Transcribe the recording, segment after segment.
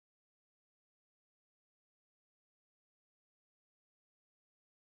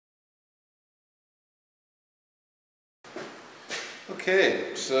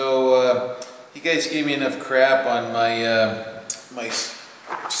Okay, so you guys gave me enough crap on my my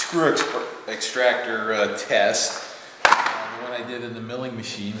screw extractor test, the one I did in the milling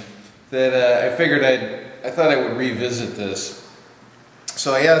machine, that I figured I thought I would revisit this.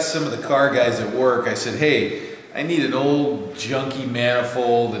 So I asked some of the car guys at work. I said, hey, I need an old junky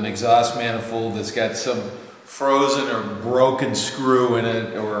manifold, an exhaust manifold that's got some frozen or broken screw in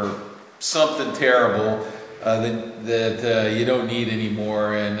it or something terrible that you don't need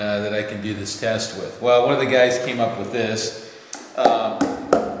anymore, and that I can do this test with. Well, one of the guys came up with this.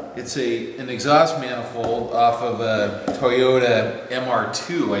 It's an exhaust manifold off of a Toyota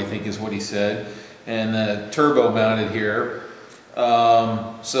MR2, I think is what he said, and turbo mounted here.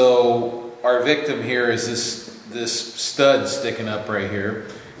 So our victim here is this stud sticking up right here,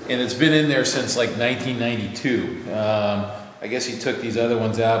 and it's been in there since like 1992. I guess he took these other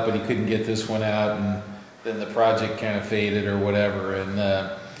ones out, but he couldn't get this one out, and then the project kind of faded or whatever. And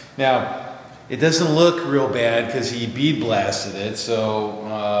now it doesn't look real bad because he bead blasted it. So,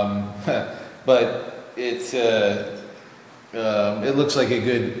 but it looks like a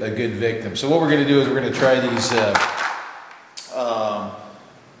good victim. So what we're going to do is we're going to try these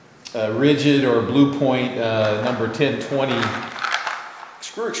rigid or Blue Point number 1020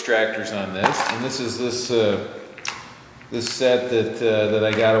 screw extractors on this. And this is this set that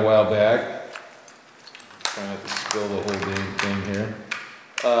I got a while back. Try not to spill the whole dang thing here.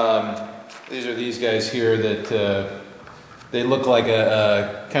 These are these guys here that they look like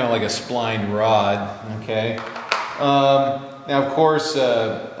a kind of like a splined rod. Okay. Now, of course,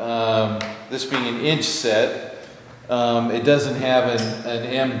 this being an inch set, it doesn't have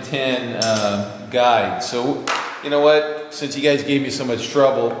an M10 guide. So, you know what? Since you guys gave me so much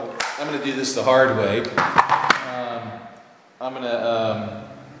trouble, I'm going to do this the hard way. I'm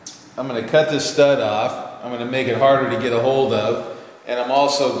going to cut this stud off. I'm going to make it harder to get a hold of, and I'm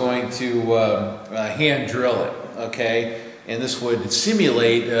also going to hand drill it. Okay, and this would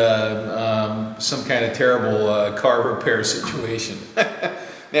simulate some kind of terrible car repair situation.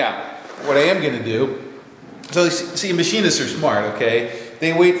 Now, what I am going to do, so see, machinists are smart. Okay,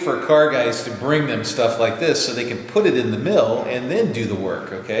 they wait for car guys to bring them stuff like this so they can put it in the mill and then do the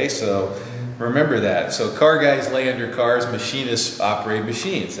work. Okay, so remember that. So car guys lay under cars, machinists operate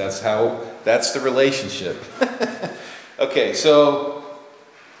machines. That's the relationship. Okay, so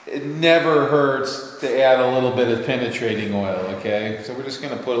it never hurts to add a little bit of penetrating oil, okay? So we're just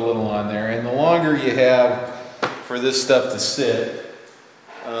going to put a little on there, and the longer you have for this stuff to sit,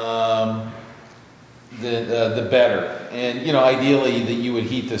 the better. And, you know, ideally that you would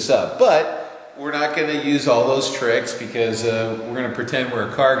heat this up. But we're not going to use all those tricks because we're going to pretend we're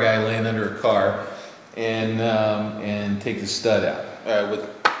a car guy laying under a car and take the stud out.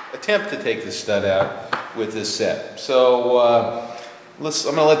 Attempt to take the stud out with this set. So I'm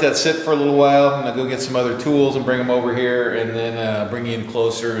going to let that sit for a little while. I'm going to go get some other tools and bring them over here, and then bring you in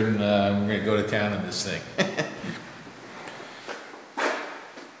closer, and we're going to go to town on this thing.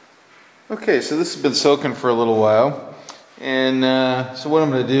 Okay, so this has been soaking for a little while, and so what I'm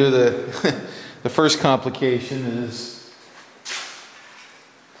going to do, the first complication is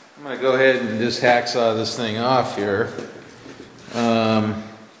I'm going to go ahead and just hacksaw this thing off here.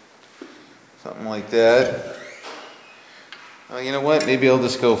 Something like that. Well, you know what? Maybe I'll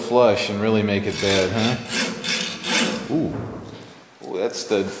just go flush and really make it bad, huh? Ooh. Ooh, that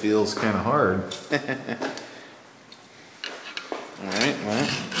stud feels kind of hard. Alright, well.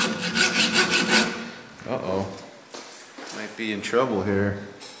 Uh-oh. Might be in trouble here.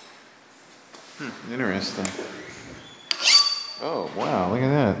 Interesting. Oh, wow, look at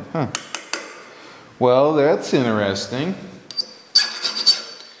that. Huh. Well, that's interesting.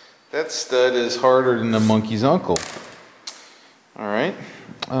 That stud is harder than the monkey's uncle. All right.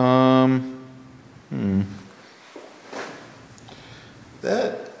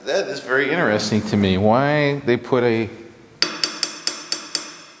 That is very interesting to me. Why they put a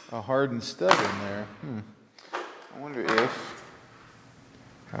hardened stud in there? I wonder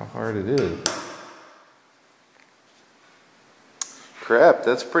how hard it is. Crap,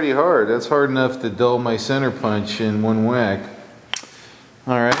 that's pretty hard. That's hard enough to dull my center punch in one whack.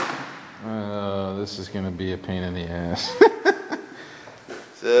 All right. This is going to be a pain in the ass.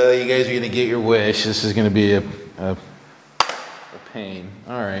 So you guys are going to get your wish. This is going to be a pain.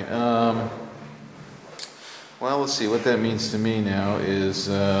 All right. Well, let's see what that means to me now is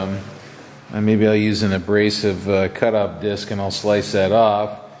maybe I'll use an abrasive cutoff disc and I'll slice that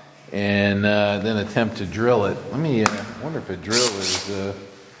off and then attempt to drill it. Let me wonder if a drill is.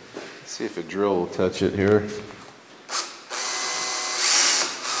 Let's see if a drill will touch it here.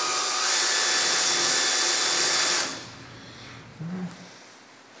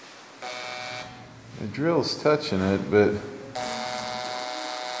 drill's touching it, but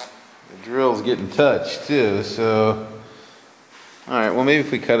the drill's getting touched too, so alright, well maybe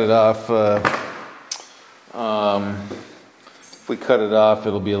if we cut it off,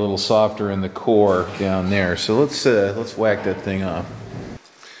 it'll be a little softer in the core down there. So let's whack that thing off.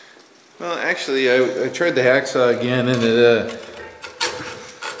 Well, actually, I tried the hacksaw again, and you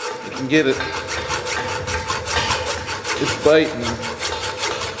can get it. It's biting.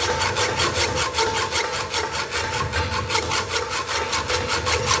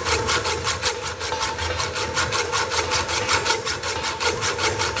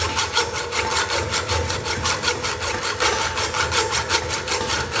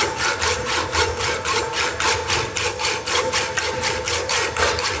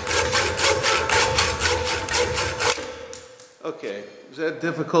 Okay, is that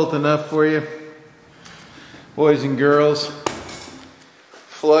difficult enough for you? Boys and girls,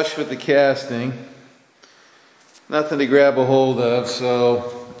 flush with the casting. Nothing to grab a hold of,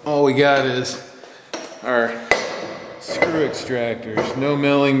 so all we got is our screw extractors. No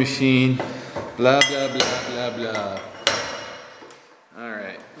milling machine, blah, blah, blah, blah, blah.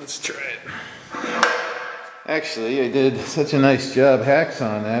 Alright, let's try it. Actually, I did such a nice job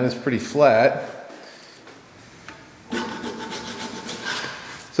hacksawing that. It's pretty flat.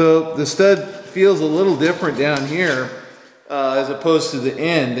 So the stud feels a little different down here as opposed to the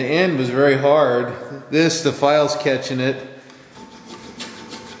end. The end was very hard. This, the file's catching it.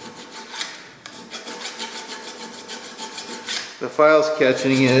 The file's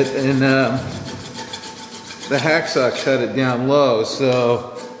catching it, and the hacksaw cut it down low.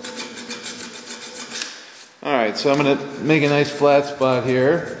 So, alright, so I'm going to make a nice flat spot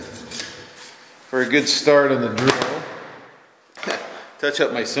here for a good start on the drill. Touch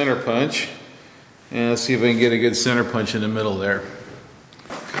up my center punch, and let's see if I can get a good center punch in the middle there.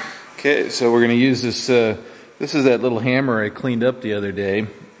 Okay, so we're going to use this. This is that little hammer I cleaned up the other day,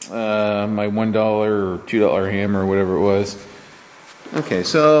 my $1 or $2 hammer or whatever it was. Okay,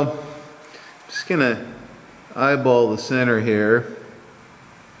 so I'm just going to eyeball the center here.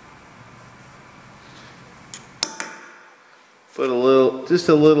 Put just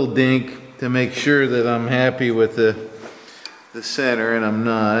a little dink to make sure that I'm happy with the center, and I'm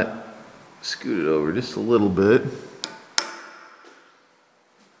not. Scoot it over just a little bit.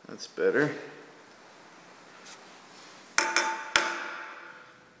 That's better.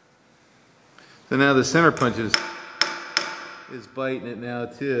 So now the center punch is biting it now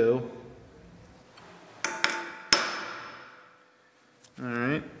too.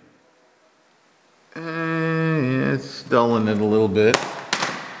 Alright. Yeah, it's dulling it a little bit.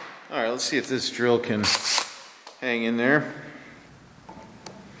 Alright, let's see if this drill can hang in there.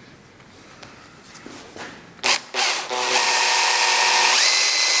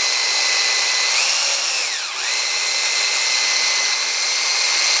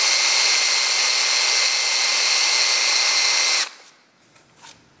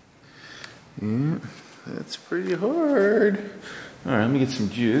 Yeah, that's pretty hard. All right, let me get some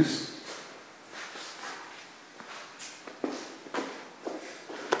juice.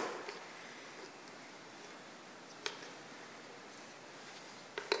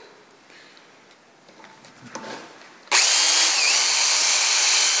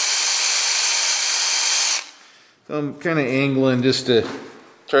 So I'm kind of angling just to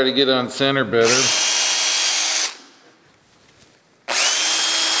try to get on center better.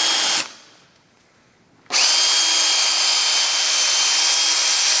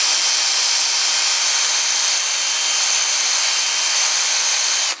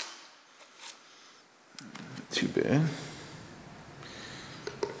 Too bad. I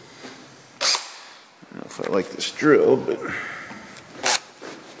don't know if I like this drill, but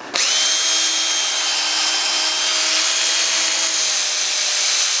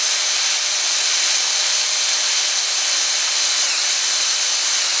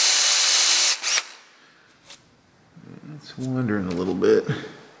it's wandering a little bit.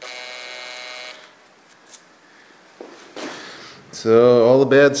 So all the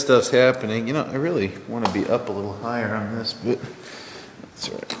bad stuff's happening. You know, I really want to be up a little higher on this, but that's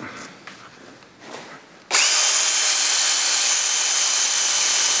all right.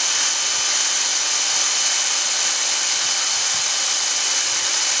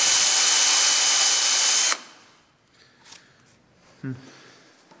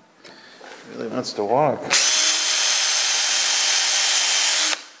 Really wants to walk.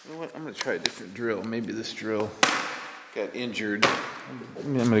 You know what? I'm going to try a different drill. Maybe this drill got injured.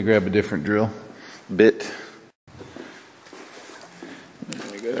 I'm going to grab a different drill bit.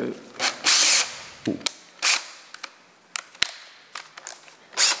 There we go. Ooh.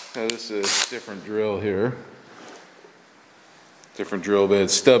 So this is a different drill here. Different drill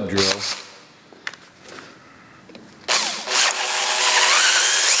bit, stub drill.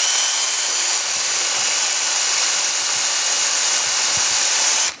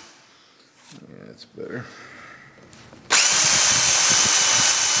 Yeah, that's better.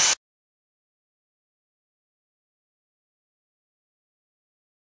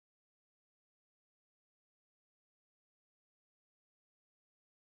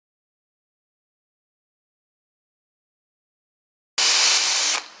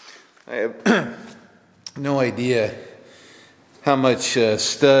 I have no idea how much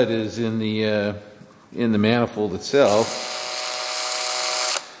stud is in the manifold itself.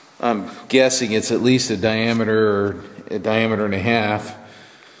 I'm guessing it's at least a diameter or a diameter and a half.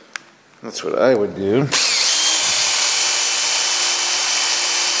 That's what I would do.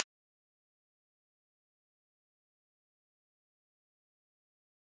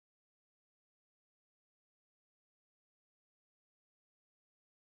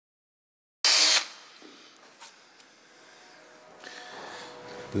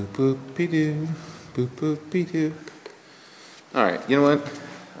 Boop boop be doo, boop boop be doo. All right, you know what?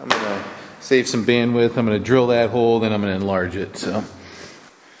 I'm gonna save some bandwidth. I'm gonna drill that hole, then I'm gonna enlarge it. So,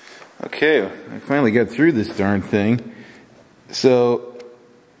 okay, I finally got through this darn thing. So,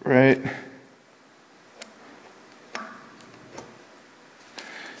 right.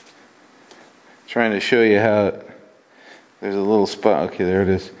 Trying to show you how there's a little spot. Okay, there it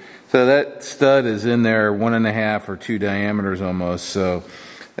is. So that stud is in there 1.5 or 2 diameters almost. So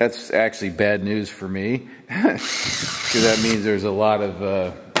that's actually bad news for me because that means there's a lot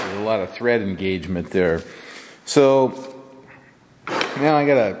of thread engagement there. So now I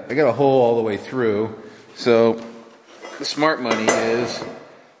got a hole all the way through. So the smart money is,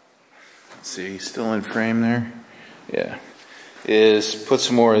 let's see, still in frame there? Yeah, is put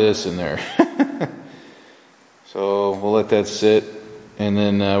some more of this in there. So we'll let that sit, and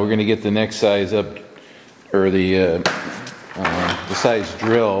then we're going to get the next size up, or the size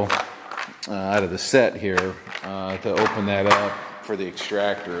drill out of the set here to open that up for the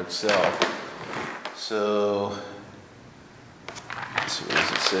extractor itself. So let's see, what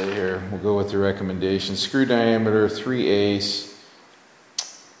does it say here? We'll go with the recommendation. Screw diameter 3/8.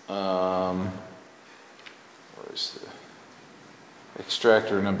 Where's the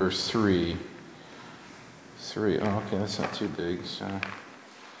extractor number 3? 3. Oh, okay, that's not too big. So,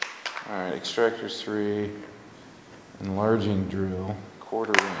 all right, extractors 3, enlarging drill,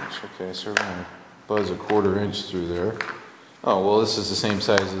 1/4 inch. Okay, so we're gonna buzz a 1/4 inch through there. Oh, well, this is the same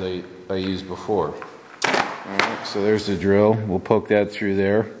size as I used before. All right, so there's the drill. We'll poke that through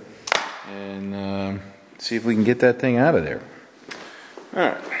there and see if we can get that thing out of there. All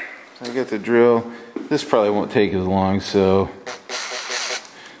right, so I got the drill. This probably won't take as long, so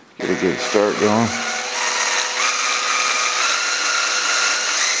get a good start going.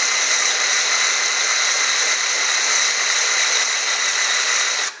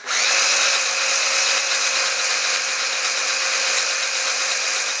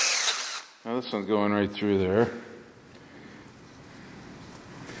 Now this one's going right through there.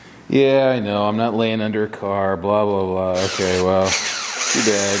 Yeah, I know, I'm not laying under a car, blah, blah, blah. Okay, well, too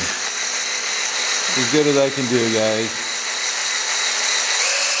bad. As good as I can do, guys.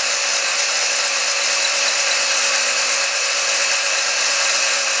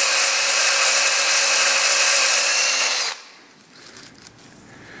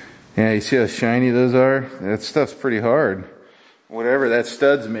 Yeah, you see how shiny those are? That stuff's pretty hard. Whatever that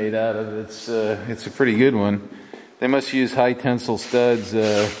stud's made out of, it's a pretty good one. They must use high tensile studs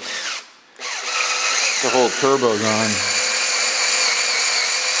to hold turbos on.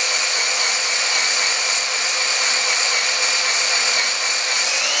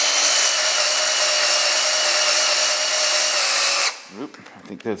 Oop, I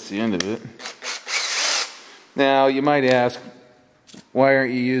think that's the end of it. Now, you might ask, why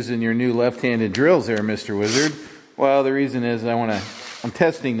aren't you using your new left-handed drills there, Mr. Wizard? Well, the reason is I'm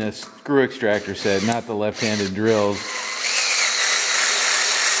testing this screw extractor set, not the left-handed drills.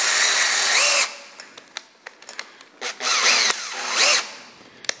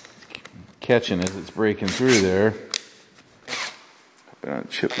 Catching as it's breaking through there. Hope I don't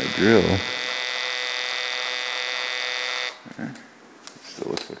chip my drill.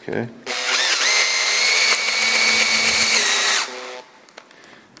 Still looks okay.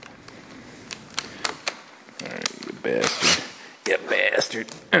 Bastard. You bastard.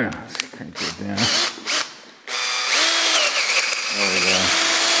 Let's crank that down. There we go.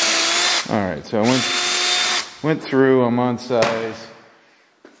 Alright, so I went through, I'm on size.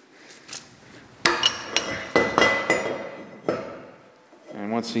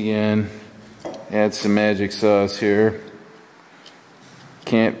 once again, add some magic sauce here.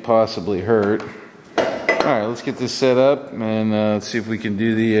 Can't possibly hurt. Alright, let's get this set up and let's see if we can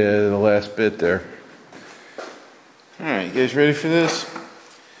do the last bit there. Alright, you guys ready for this?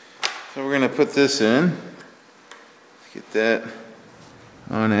 So we're going to put this in. Get that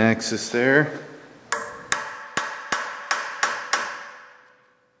on axis there.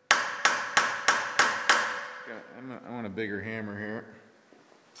 I want a bigger hammer here.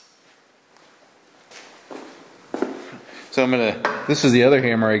 So this is the other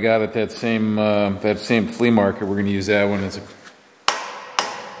hammer I got at that same flea market. We're gonna use that one as a.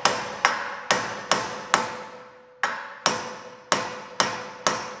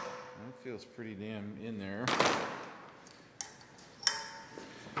 That feels pretty damn in there.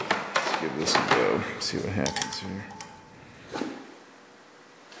 Let's give this a go. See what happens here.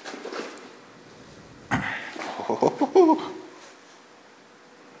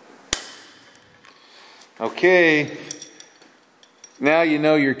 Okay, now you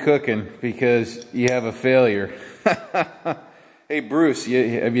know you're cooking because you have a failure. Hey Bruce,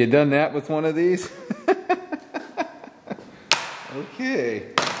 have you done that with one of these? Okay.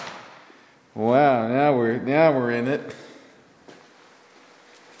 Wow, now we're in it.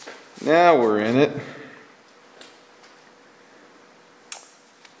 Now we're in it.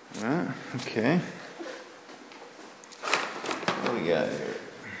 Okay. What do we got here?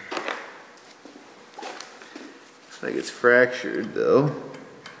 Looks like it's fractured though.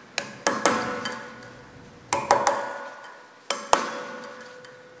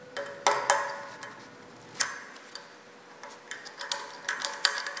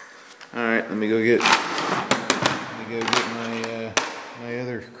 Alright, let me go get my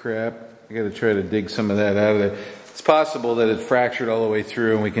other crap. I gotta try to dig some of that out of there. It's possible that it fractured all the way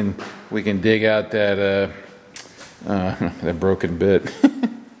through and we can dig out that that broken bit.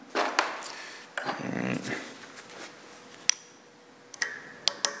 Alright.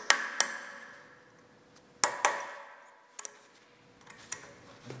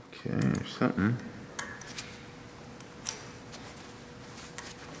 Okay, there's something.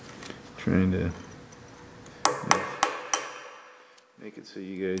 Trying to make it so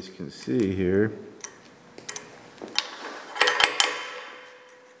you guys can see here.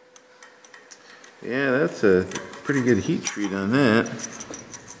 Yeah, that's a pretty good heat treat on that.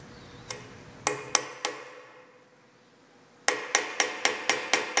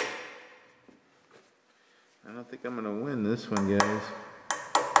 I don't think I'm going to win this one, guys.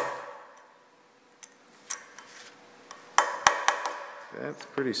 That's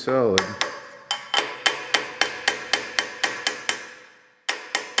pretty solid.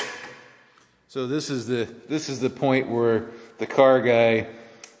 So this is the point where the car guy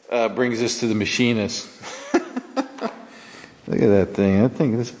brings this to the machinist. Look at that thing. That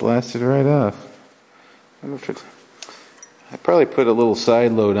thing just blasted right off. I probably put a little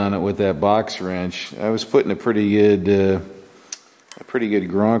side load on it with that box wrench. I was putting a pretty good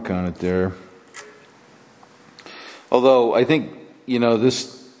gronk on it there. Although I think, you know,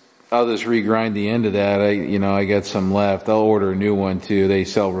 I'll just regrind the end of that. I got some left. I'll order a new one too. They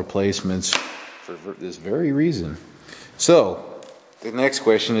sell replacements for this very reason. So the next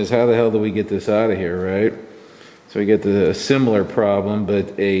question is, how the hell do we get this out of here, right? So we get a similar problem,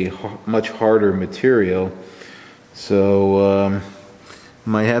 but a much harder material. So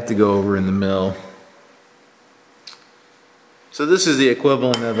might have to go over in the mill. So this is the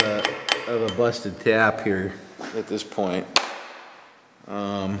equivalent of a busted tap here at this point.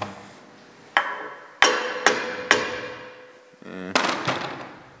 Yeah.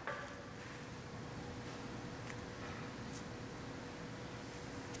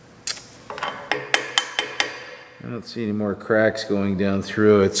 I don't see any more cracks going down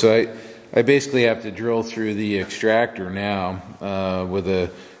through it, so I basically have to drill through the extractor now with a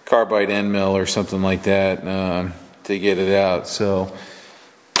carbide end mill or something like that to get it out. So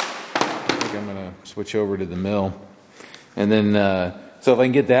I think I'm going to switch over to the mill, and then so if I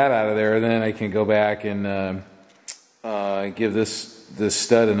can get that out of there, then I can go back and give this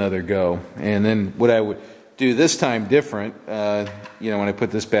stud another go. And then what I would do this time different, you know, when I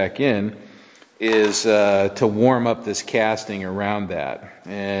put this back in, is to warm up this casting around that,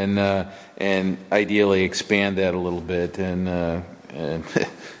 and ideally expand that a little bit and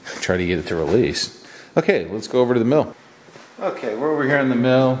try to get it to release. Okay, let's go over to the mill. Okay, we're over here in the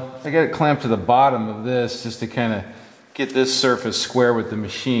mill. I got it clamped to the bottom of this just to kind of get this surface square with the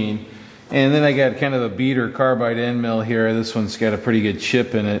machine. And then I got kind of a beater carbide end mill here. This one's got a pretty good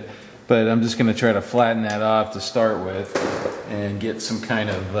chip in it, but I'm just going to try to flatten that off to start with and get some kind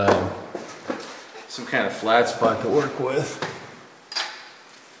of flat spot to work with.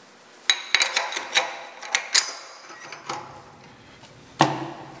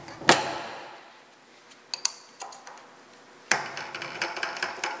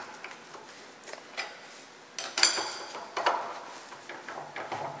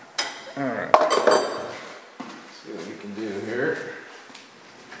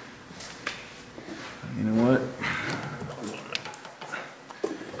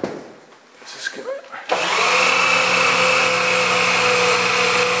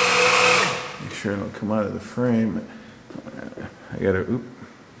 come out of the frame. I gotta, oop.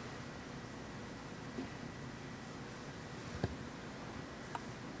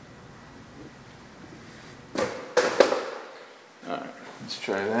 All right, let's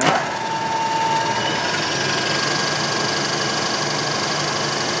try that.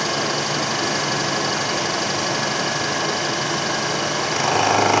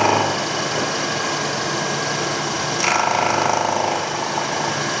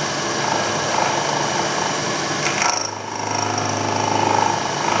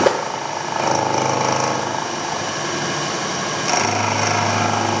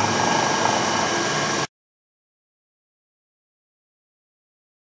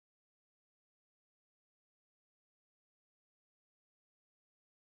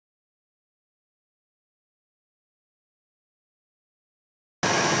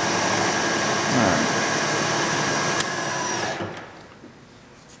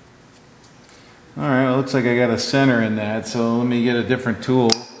 Alright, well, looks like I got a center in that, so let me get a different tool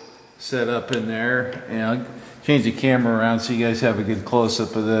set up in there, and I'll change the camera around so you guys have a good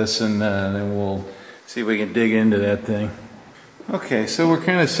close-up of this, and then we'll see if we can dig into that thing. Okay, so we're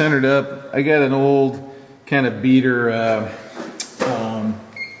kind of centered up. I got an old kind of beater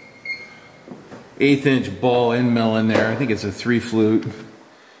 1/8" ball end mill in there. I think it's a 3 flute,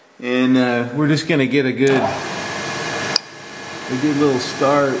 and we're just going to get a good little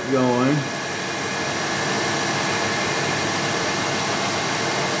start going.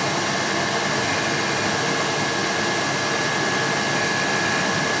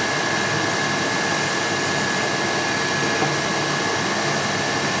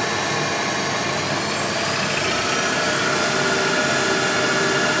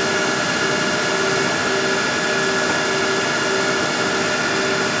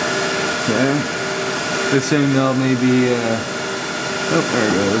 This end mill may be, oh, there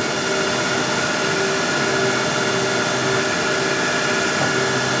it goes.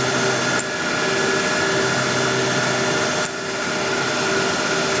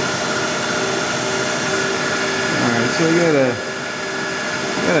 Alright, so we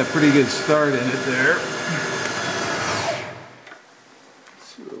got a pretty good start in it there. Let's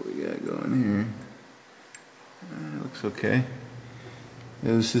see what we got going here. Looks okay.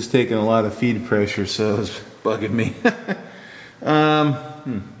 This is taking a lot of feed pressure, so it's bugging me.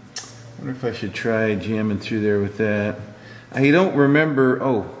 Wonder if I should try jamming through there with that. I don't remember.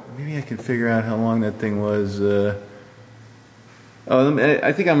 Oh, maybe I can figure out how long that thing was. I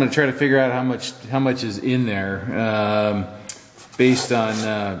think I'm going to try to figure out how much is in there, based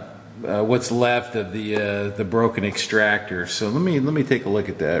on what's left of the broken extractor. So let me take a look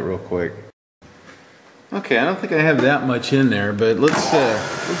at that real quick. Okay, I don't think I have that much in there, but let's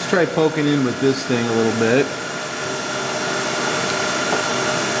try poking in with this thing a little bit.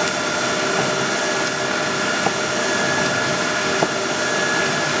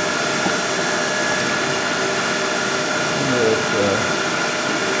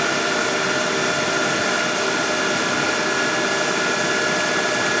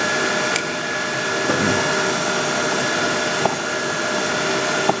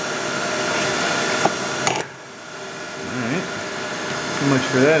 Much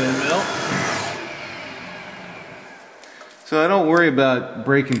for that end mill. So I don't worry about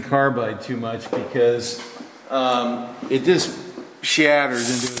breaking carbide too much because it just shatters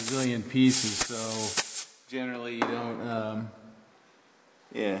into a zillion pieces. So generally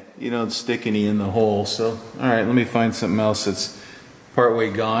you don't stick any in the hole. So all right, let me find something else that's partway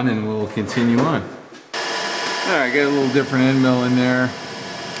gone, and we'll continue on. All right, got a little different end mill in there,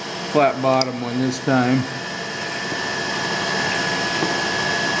 flat bottom one this time.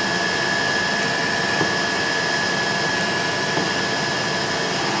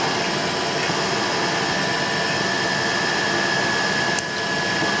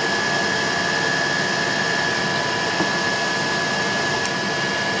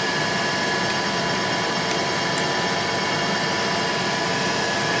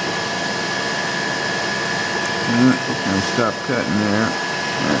 And stop cutting there.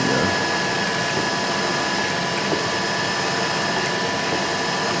 There we go.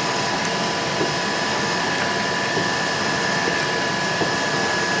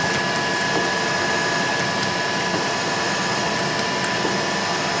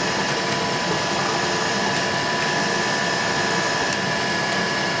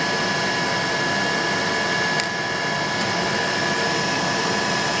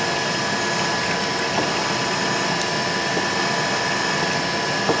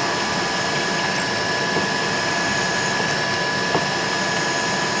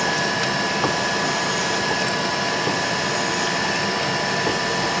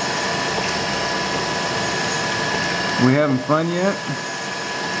 We having fun yet?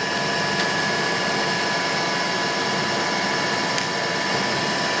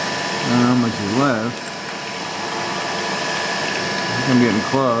 I don't know how much is left. I think I'm getting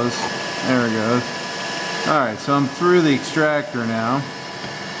close. There it goes. Alright, so I'm through the extractor now.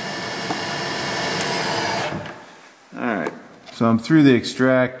 Alright, so I'm through the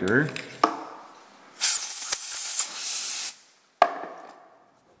extractor.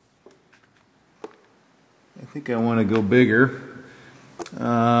 I think I want to go bigger.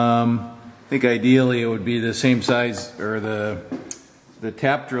 I think ideally it would be the same size, or the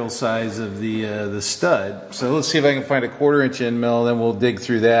tap drill size of the stud. So let's see if I can find a 1/4 inch end mill, then we'll dig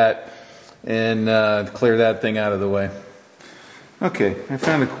through that and clear that thing out of the way. Okay, I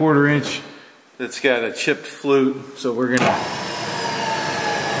found a 1/4 inch that's got a chipped flute, so we're gonna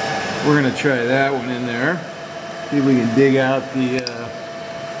try that one in there. See if we can dig out the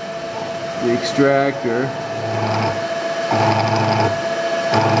extractor.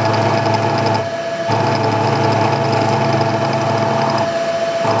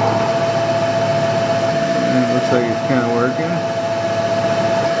 Looks like it's kind of working.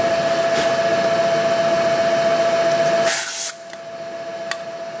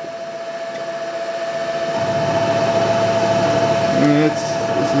 I mean, this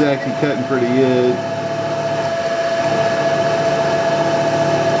is actually cutting pretty good.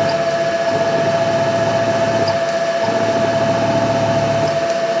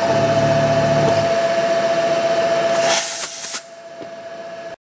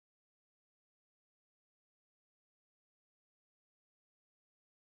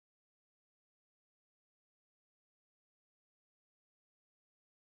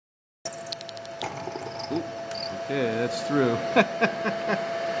 Okay, that's through.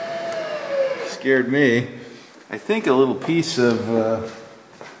 Scared me. I think a little piece of,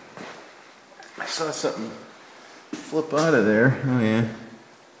 I saw something flip out of there. Oh yeah.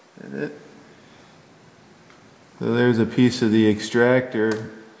 Is it? So there's a piece of the extractor,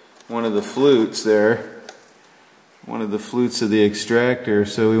 one of the flutes there. One of the flutes of the extractor,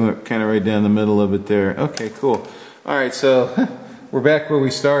 so we went kind of right down the middle of it there. Okay, cool. Alright, so we're back where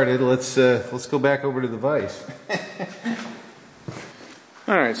we started. Let's go back over to the vise.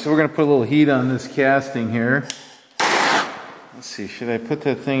 Alright, so we're going to put a little heat on this casting here. Let's see, should I put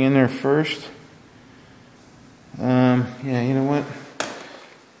that thing in there first? Yeah, you know what?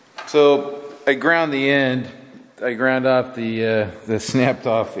 So I ground the end. I ground off the snapped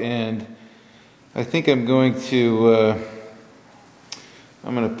off end. I think I'm going to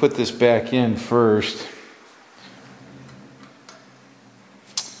put this back in first.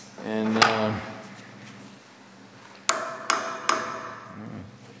 And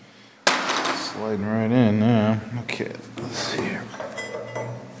sliding right in now. Okay, let's see here.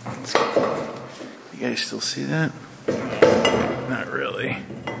 You guys still see that? Not really.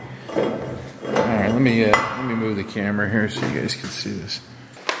 All right, let me move the camera here so you guys can see this.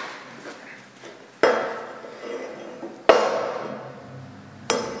 All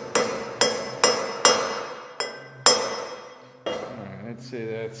right, I'd say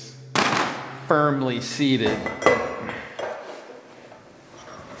that's firmly seated. Come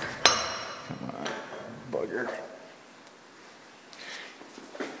on, bugger.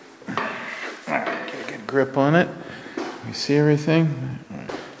 Alright, get a good grip on it. You see everything?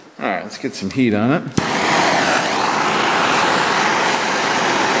 Alright, let's get some heat on it.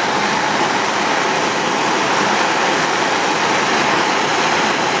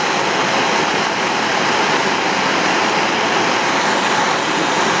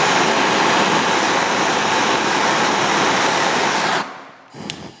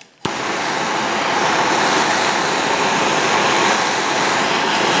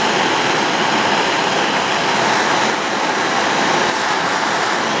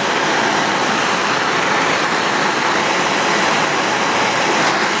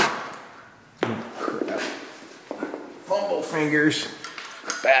 Fingers,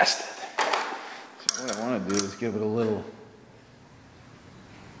 bastard. So what I want to do is give it a little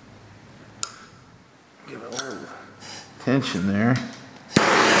tension there.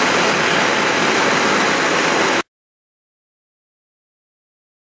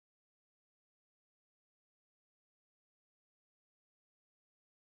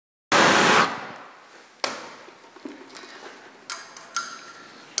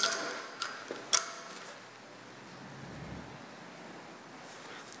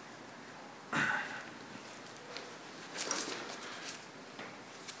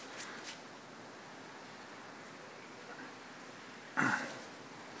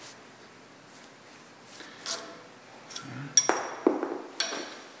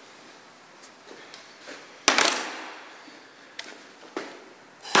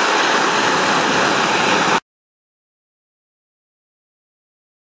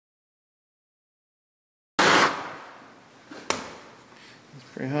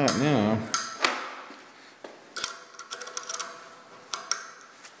 Very hot now.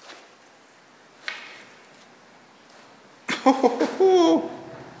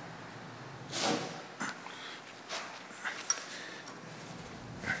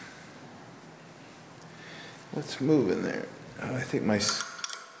 What's moving there? Oh, I think my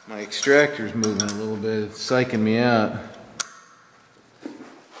extractor's moving a little bit. It's psyching me out.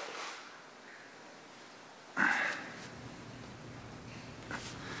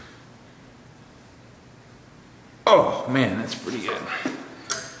 Oh man, that's pretty good.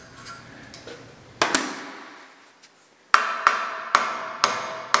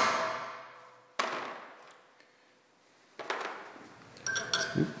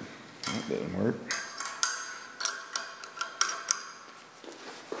 Oop, that doesn't work.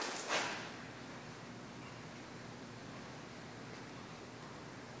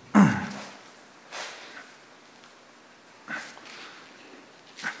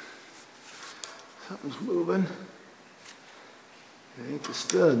 Something's moving. It ain't the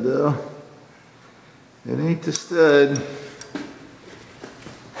stud though. It ain't the stud.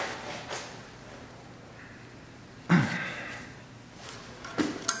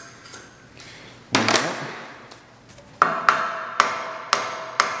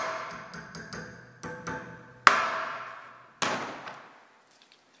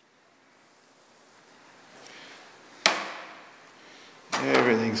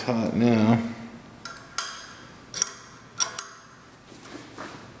 Everything's hot now.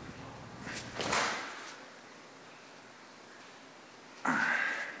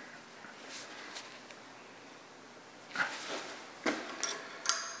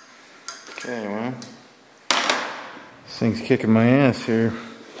 Okay, well, this thing's kicking my ass here.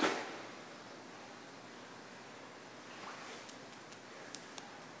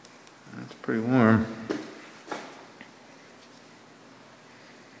 That's pretty warm.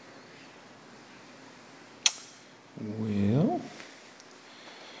 Well,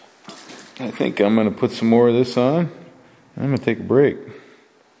 I think I'm going to put some more of this on. I'm going to take a break.